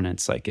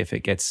governance, like if it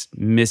gets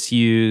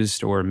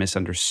misused or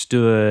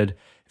misunderstood,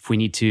 if we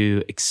need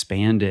to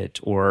expand it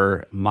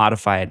or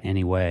modify it in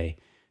any way,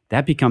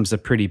 that becomes a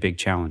pretty big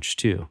challenge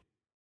too.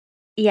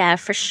 Yeah,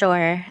 for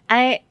sure.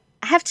 I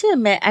have to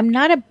admit, I'm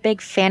not a big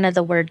fan of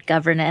the word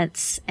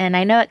governance. And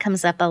I know it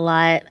comes up a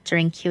lot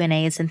during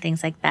Q&As and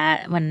things like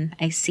that when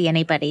I see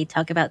anybody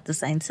talk about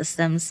design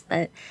systems.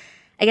 But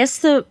I guess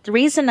the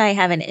reason I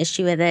have an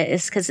issue with it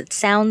is because it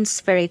sounds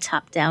very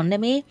top down to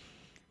me.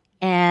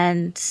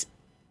 And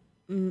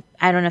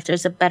I don't know if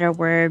there's a better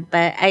word,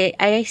 but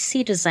I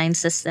see design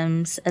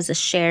systems as a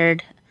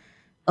shared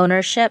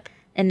ownership,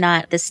 and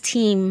not this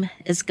team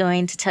is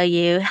going to tell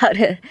you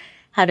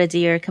how to do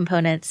your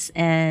components.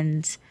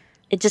 And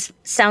it just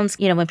sounds,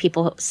 when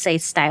people say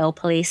style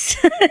police,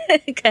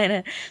 it kind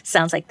of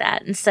sounds like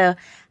that. And so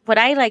what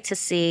I like to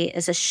see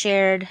is a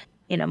shared,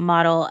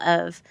 model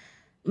of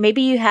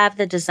maybe you have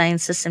the design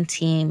system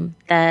team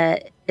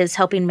that is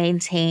helping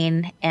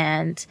maintain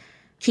and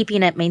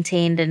keeping it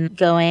maintained and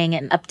going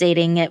and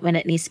updating it when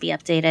it needs to be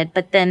updated.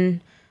 But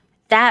then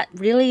that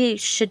really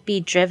should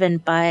be driven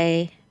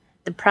by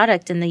the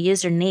product and the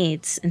user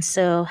needs. And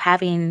so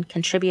having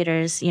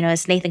contributors,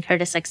 as Nathan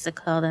Curtis likes to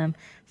call them,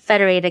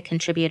 federated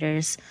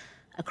contributors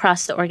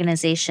across the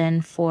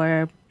organization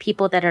for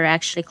people that are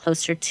actually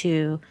closer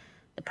to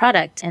the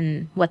product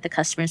and what the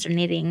customers are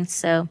needing.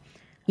 So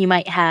you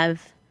might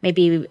have,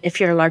 maybe if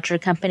you're a larger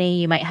company,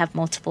 you might have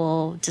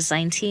multiple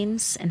design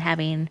teams, and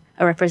having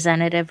a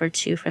representative or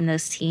two from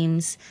those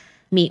teams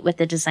meet with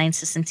the design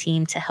system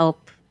team to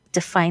help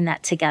define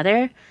that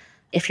together.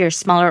 If you're a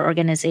smaller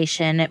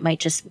organization, it might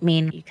just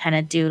mean you kind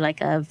of do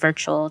like a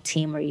virtual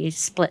team where you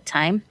split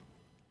time.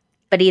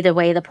 But either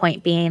way, the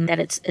point being that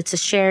it's a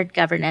shared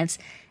governance.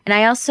 And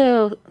I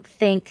also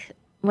think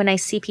when I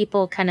see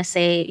people kind of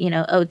say,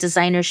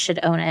 designers should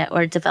own it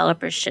or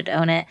developers should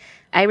own it,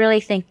 I really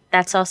think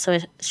that's also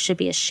should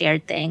be a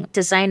shared thing.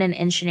 Design and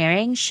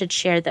engineering should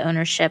share the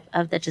ownership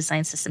of the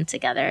design system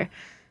together.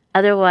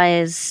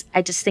 Otherwise,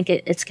 I just think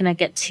it's going to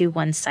get too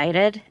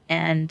one-sided,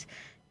 and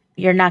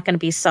you're not going to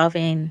be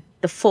solving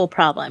the full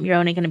problem. You're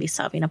only going to be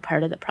solving a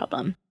part of the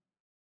problem.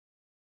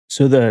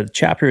 So the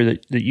chapter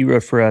that you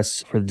wrote for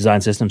us for the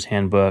Design Systems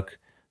Handbook,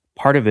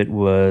 part of it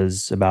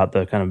was about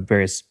the kind of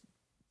various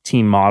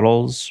team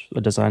models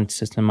a design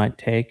system might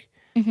take.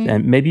 Mm-hmm.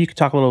 And maybe you could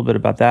talk a little bit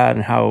about that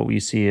and how you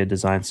see a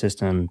design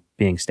system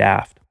being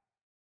staffed.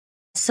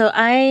 So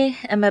I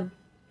am a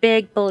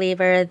big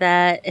believer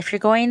that if you're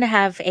going to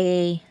have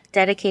a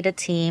dedicated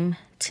team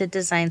to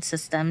design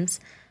systems,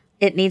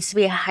 It needs to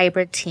be a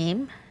hybrid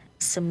team.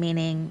 So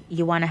meaning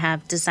you want to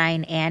have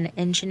design and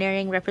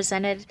engineering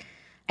represented.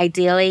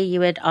 Ideally, you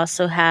would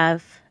also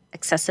have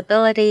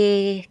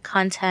accessibility,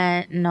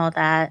 content, and all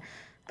that.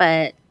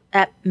 But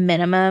at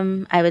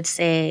minimum, I would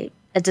say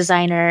a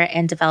designer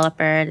and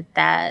developer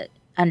that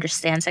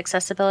understands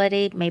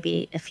accessibility.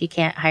 Maybe if you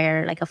can't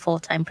hire like a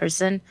full-time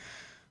person,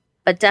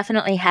 but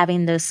definitely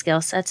having those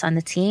skill sets on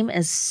the team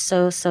is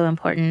so, so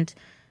important.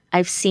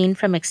 I've seen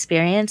from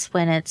experience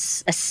when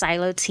it's a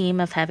silo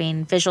team of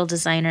having visual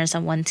designers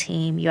on one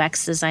team,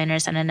 UX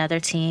designers on another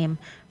team,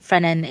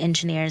 front end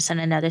engineers on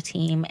another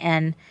team,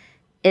 and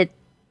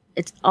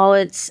it's all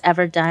it's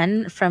ever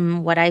done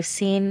from what I've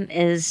seen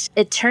is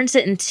it turns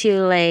it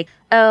into like,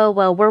 oh,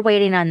 well, we're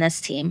waiting on this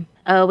team.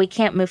 Oh, we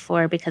can't move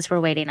forward because we're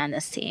waiting on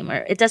this team. Or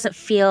it doesn't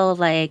feel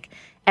like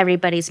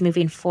everybody's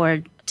moving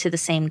forward to the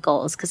same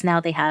goals because now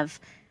they have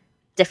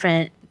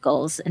different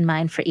goals in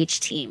mind for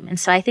each team. And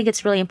so I think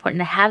it's really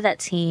important to have that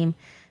team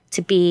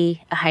to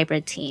be a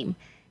hybrid team,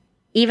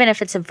 even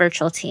if it's a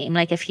virtual team.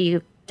 Like if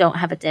you don't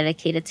have a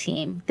dedicated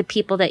team, the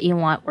people that you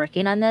want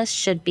working on this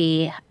should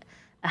be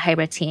a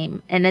hybrid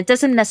team. And it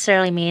doesn't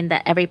necessarily mean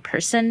that every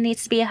person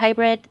needs to be a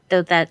hybrid,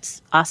 though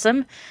that's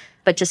awesome.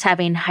 But just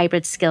having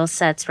hybrid skill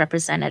sets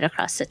represented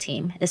across the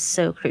team is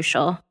so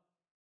crucial.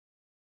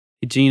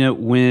 Jina,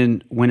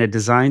 when a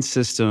design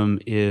system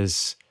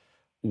is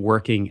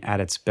working at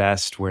its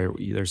best, where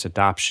there's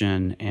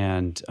adoption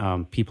and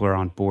people are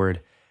on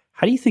board,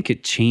 how do you think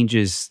it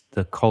changes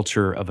the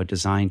culture of a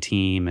design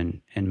team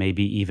and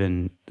maybe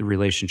even the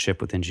relationship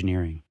with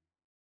engineering?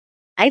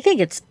 I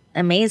think it's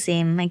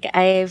amazing. Like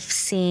I've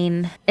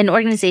seen in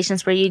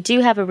organizations where you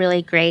do have a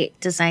really great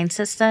design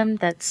system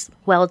that's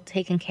well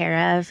taken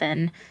care of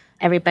and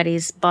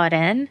everybody's bought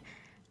in.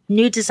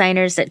 New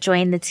designers that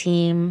join the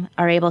team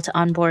are able to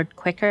onboard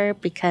quicker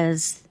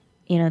because,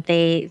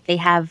 they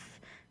have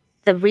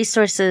the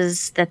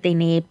resources that they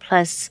need.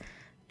 Plus,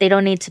 they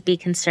don't need to be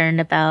concerned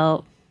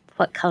about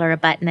what color a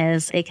button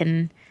is. They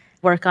can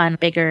work on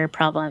bigger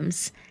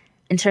problems.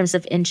 In terms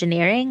of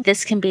engineering,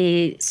 this can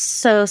be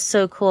so,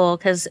 so cool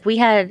because we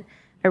had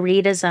a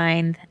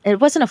redesign.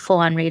 It wasn't a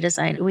full-on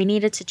redesign. We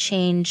needed to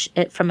change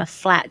it from a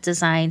flat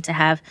design to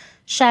have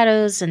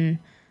shadows and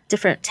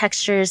different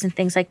textures and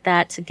things like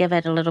that to give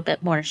it a little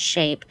bit more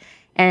shape.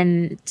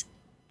 And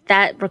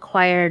that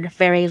required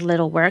very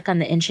little work on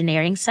the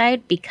engineering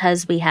side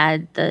because we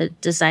had the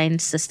design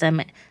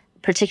system,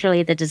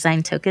 particularly the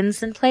design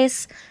tokens in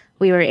place.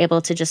 We were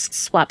able to just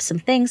swap some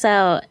things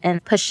out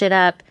and push it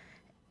up.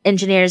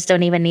 Engineers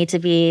don't even need to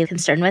be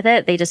concerned with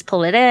it. They just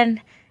pull it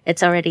in.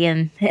 It's already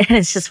in and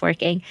it's just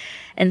working.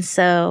 And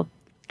so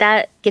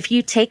that if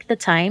you take the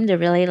time to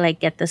really like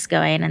get this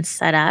going and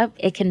set up,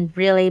 it can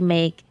really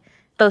make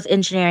both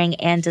engineering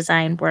and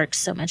design work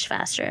so much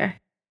faster.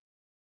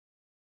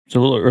 So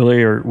a little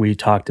earlier, we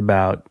talked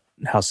about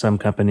how some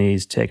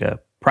companies take a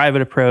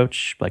private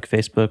approach, like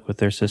Facebook with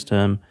their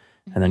system,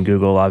 and then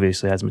Google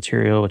obviously has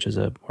Material, which is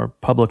a more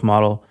public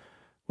model.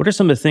 What are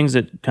some of the things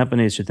that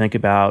companies should think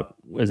about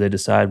as they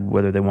decide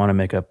whether they want to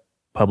make a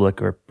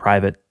public or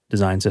private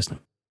design system?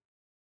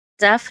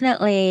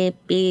 Definitely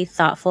be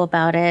thoughtful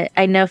about it.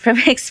 I know from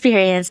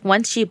experience,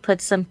 once you put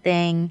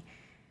something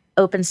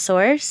open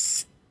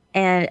source,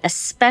 and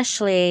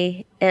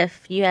especially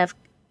if you have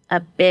a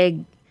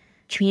big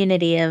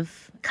community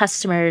of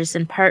customers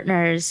and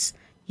partners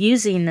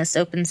using this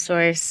open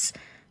source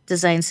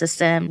design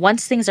system,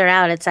 once things are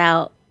out, it's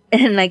out.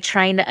 And like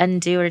trying to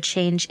undo or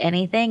change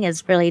anything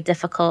is really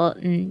difficult.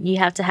 And you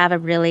have to have a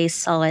really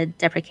solid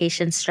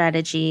deprecation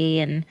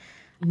strategy and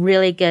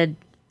really good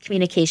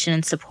communication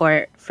and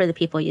support for the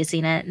people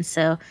using it. And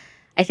so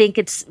I think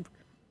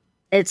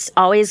it's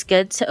always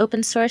good to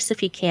open source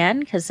if you can,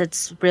 because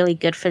it's really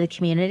good for the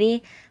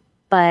community.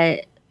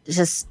 But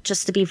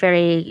just to be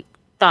very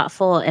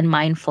thoughtful and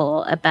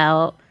mindful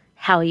about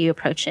how you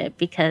approach it,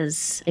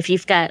 because if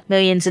you've got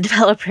millions of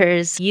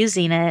developers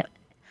using it,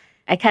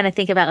 I kind of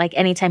think about like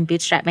anytime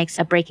Bootstrap makes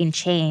a breaking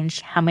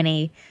change, how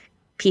many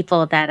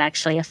people that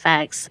actually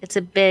affects. It's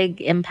a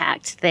big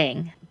impact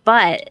thing,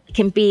 but it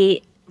can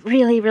be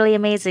really, really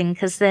amazing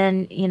because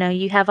then,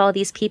 you have all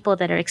these people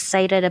that are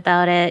excited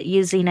about it,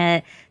 using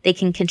it. They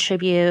can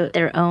contribute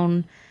their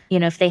own,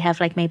 if they have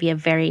like maybe a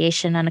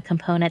variation on a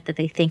component that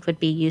they think would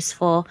be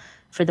useful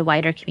for the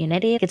wider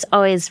community. It's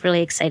always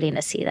really exciting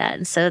to see that.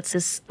 And so it's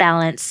this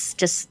balance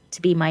just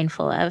to be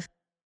mindful of.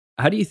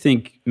 How do you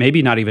think,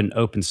 maybe not even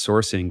open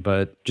sourcing,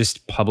 but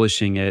just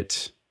publishing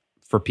it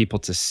for people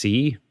to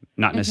see,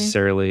 not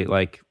necessarily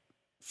like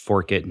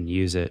fork it and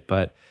use it,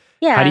 but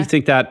how do you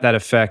think that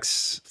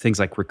affects things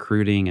like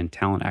recruiting and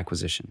talent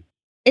acquisition?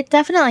 It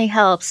definitely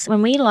helps.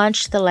 When we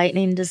launched the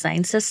Lightning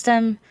Design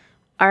System,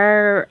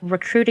 our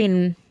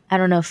recruiting, I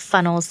don't know if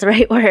funnel is the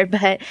right word,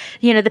 but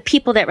the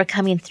people that were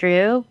coming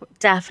through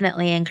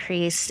definitely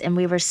increased, and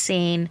we were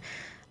seeing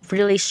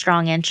really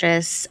strong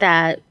interest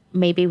that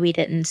maybe we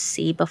didn't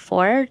see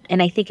before.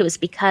 And I think it was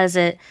because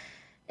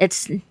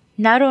it's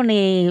not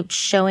only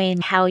showing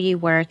how you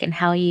work and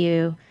how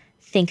you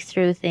think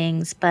through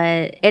things,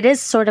 but it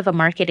is sort of a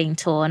marketing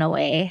tool in a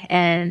way.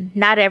 And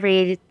not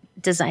every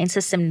design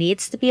system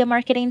needs to be a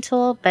marketing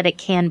tool, but it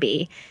can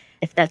be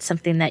if that's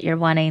something that you're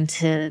wanting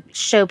to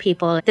show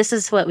people. This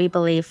is what we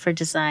believe for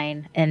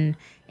design and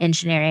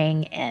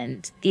engineering,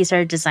 and these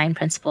are design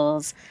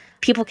principles.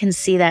 People can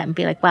see that and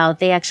be like, wow,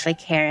 they actually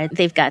care.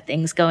 They've got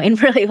things going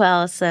really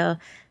well. So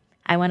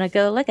I want to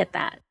go look at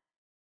that.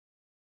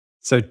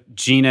 So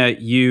Jina,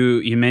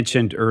 you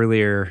mentioned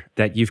earlier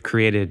that you've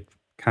created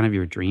kind of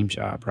your dream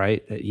job,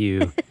 right? That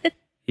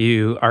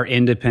you are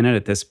independent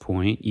at this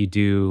point. You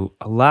do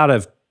a lot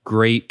of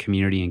great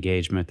community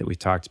engagement that we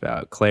talked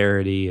about,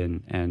 clarity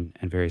and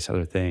various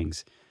other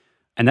things.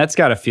 And that's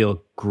got to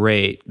feel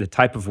great. The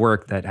type of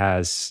work that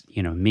has,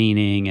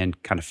 meaning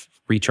and kind of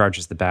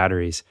recharges the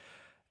batteries.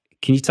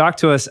 Can you talk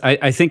to us?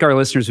 I think our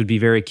listeners would be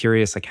very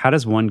curious, like, how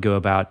does one go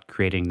about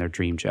creating their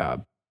dream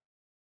job?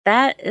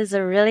 That is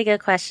a really good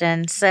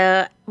question.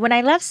 So when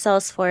I left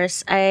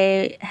Salesforce,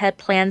 I had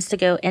plans to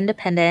go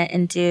independent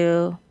and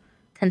do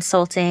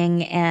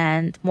consulting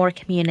and more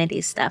community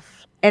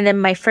stuff. And then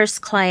my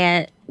first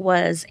client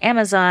was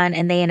Amazon,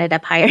 and they ended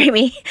up hiring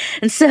me.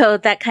 And so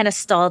that kind of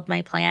stalled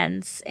my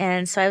plans.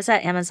 And so I was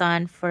at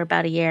Amazon for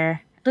about a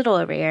year, a little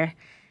over a year.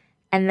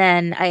 And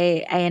then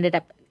I ended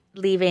up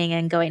leaving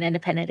and going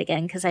independent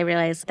again because I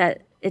realized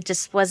that it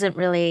just wasn't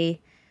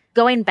really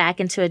going back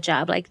into a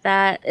job like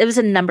that. It was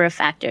a number of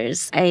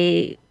factors.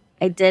 I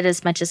did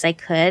as much as I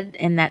could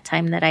in that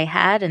time that I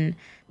had. And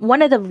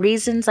one of the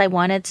reasons I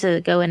wanted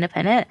to go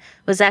independent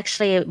was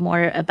actually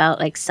more about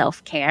like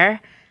self-care.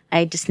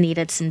 I just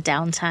needed some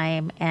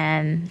downtime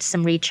and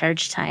some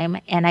recharge time.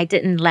 And I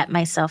didn't let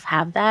myself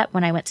have that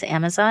when I went to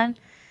Amazon.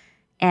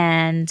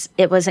 And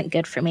it wasn't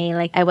good for me.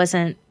 Like, I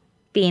wasn't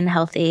being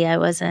healthy. I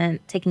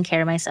wasn't taking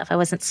care of myself. I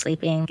wasn't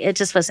sleeping. It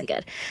just wasn't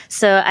good.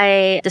 So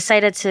I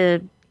decided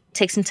to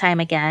take some time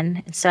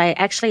again. So I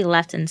actually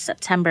left in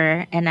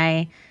September, and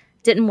I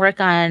didn't work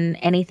on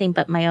anything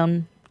but my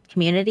own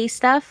community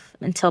stuff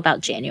until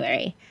about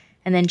January.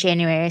 And then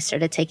January, I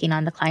started taking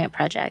on the client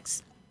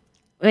projects.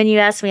 When you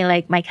asked me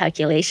like my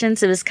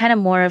calculations, it was kind of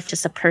more of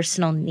just a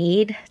personal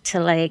need to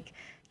like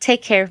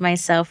take care of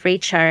myself,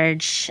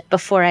 recharge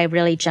before I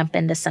really jump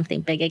into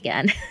something big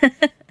again.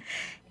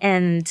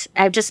 And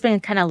I've just been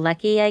kind of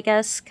lucky, I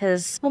guess,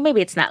 because, well,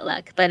 maybe it's not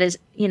luck, but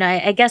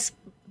I guess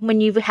when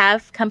you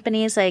have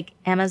companies like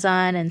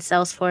Amazon and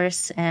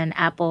Salesforce and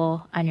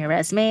Apple on your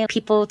resume,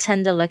 people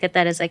tend to look at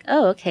that as like,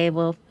 oh, okay,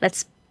 well,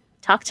 let's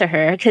talk to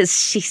her because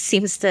she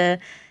seems to,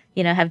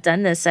 have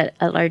done this at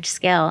a large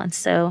scale. And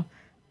so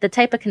the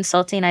type of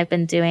consulting I've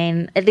been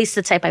doing, at least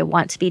the type I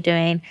want to be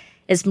doing,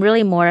 is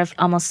really more of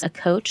almost a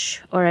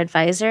coach or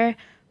advisor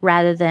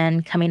rather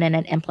than coming in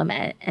and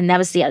implement. And that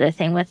was the other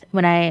thing with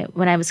when I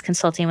was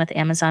consulting with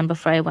Amazon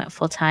before I went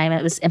full time,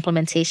 it was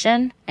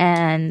implementation.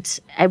 And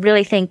I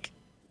really think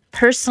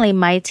personally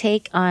my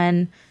take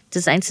on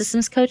design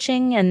systems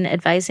coaching and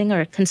advising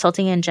or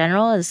consulting in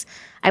general is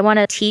I want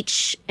to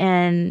teach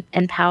and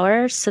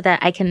empower so that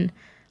I can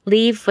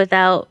leave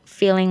without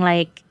feeling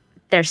like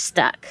they're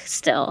stuck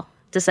still.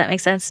 Does that make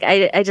sense?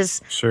 I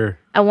just, Sure.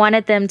 I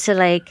wanted them to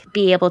like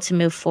be able to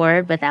move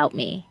forward without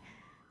me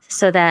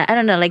so that, I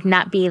don't know, like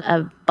not be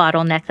a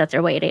bottleneck that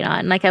they're waiting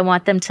on. Like I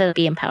want them to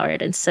be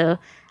empowered. And so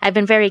I've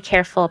been very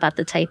careful about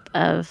the type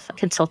of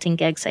consulting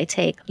gigs I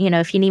take.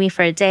 If you need me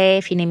for a day,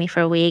 if you need me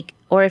for a week,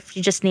 or if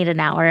you just need an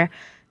hour,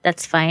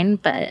 that's fine.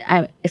 But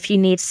if you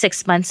need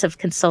 6 months of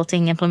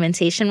consulting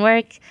implementation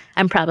work,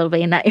 I'm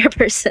probably not your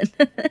person.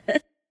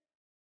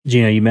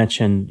 Jina, you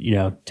mentioned,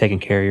 taking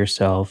care of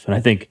yourself. And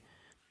I think,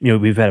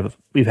 we've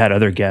had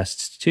other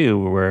guests too,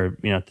 where,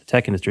 the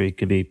tech industry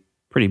can be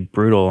pretty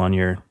brutal on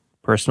your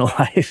personal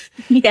life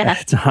Yeah.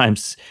 at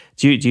times.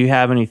 Do you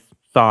have any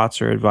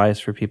thoughts or advice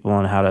for people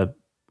on how to,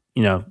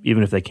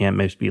 even if they can't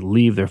maybe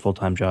leave their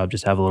full-time job,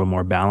 just have a little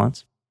more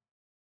balance?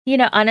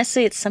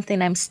 Honestly, it's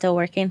something I'm still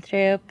working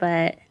through,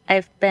 but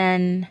I've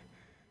been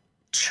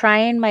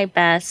trying my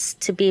best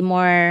to be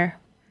more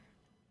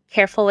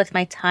careful with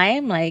my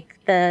time, like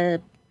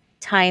the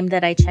time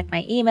that I check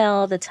my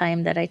email, the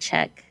time that I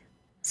check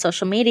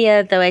social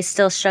media, though I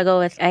still struggle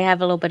with, I have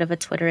a little bit of a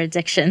Twitter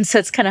addiction, so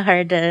it's kind of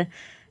hard to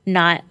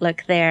not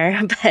look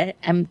there, but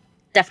I'm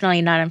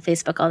definitely not on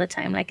Facebook all the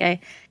time. Like I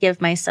give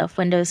myself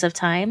windows of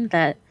time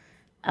that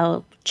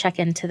I'll check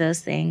into those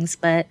things,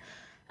 but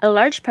a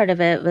large part of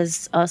it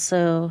was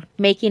also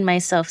making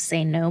myself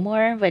say no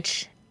more,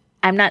 which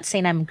I'm not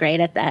saying I'm great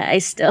at that. I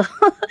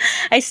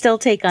still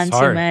take on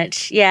too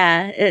much.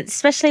 Yeah,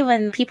 especially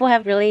when people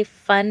have really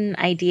fun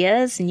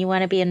ideas and you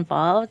want to be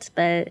involved,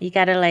 but you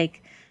got to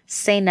like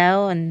say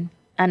no, and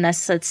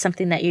unless it's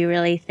something that you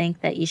really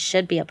think that you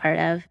should be a part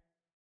of.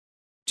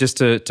 Just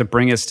to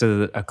bring us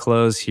to a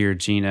close here,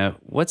 Jina,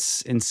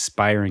 what's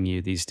inspiring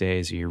you these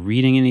days? Are you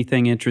reading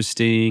anything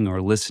interesting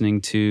or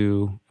listening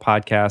to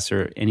podcasts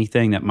or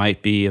anything that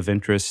might be of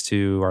interest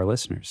to our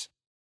listeners?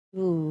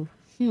 Ooh,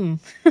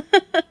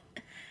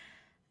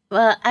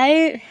 Well,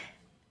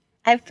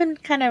 I've been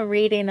kind of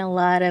reading a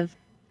lot of,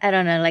 I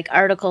don't know, like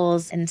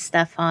articles and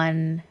stuff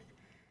on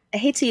I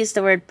hate to use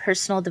the word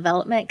personal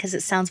development because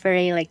it sounds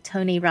very like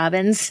Tony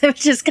Robbins,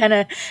 which is kind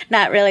of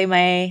not really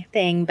my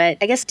thing, but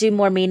I guess do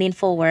more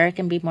meaningful work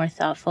and be more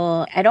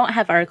thoughtful. I don't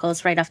have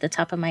articles right off the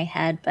top of my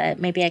head, but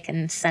maybe I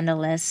can send a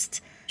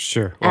list.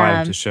 Sure. We'll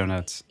add it to show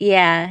notes.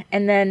 Yeah.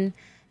 And then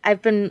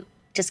I've been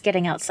just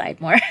getting outside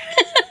more.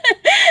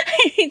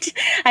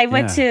 I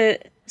went to,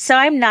 so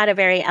I'm not a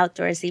very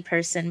outdoorsy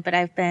person, but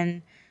I've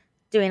been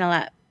doing a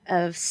lot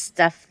of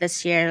stuff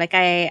this year. Like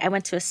I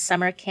went to a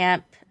summer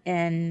camp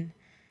in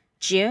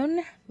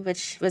June,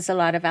 which was a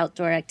lot of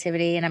outdoor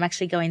activity. And I'm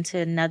actually going to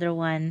another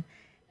one.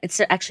 It's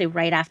actually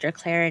right after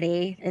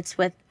Clarity.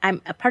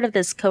 I'm a part of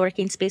this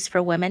co-working space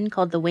for women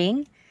called The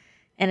Wing.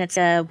 And it's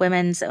a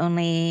women's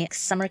only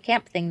summer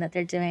camp thing that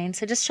they're doing.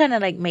 So just trying to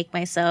like make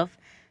myself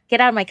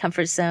get out of my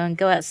comfort zone,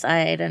 go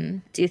outside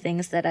and do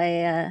things that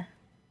I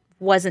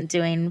wasn't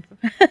doing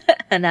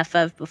enough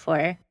of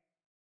before.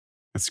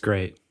 That's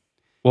great.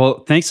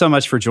 Well, thanks so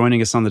much for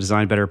joining us on the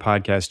Design Better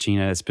podcast,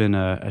 Jina. It's been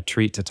a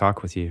treat to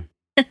talk with you.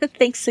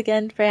 Thanks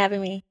again for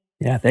having me.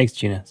 Yeah, thanks,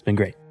 Jina. It's been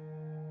great.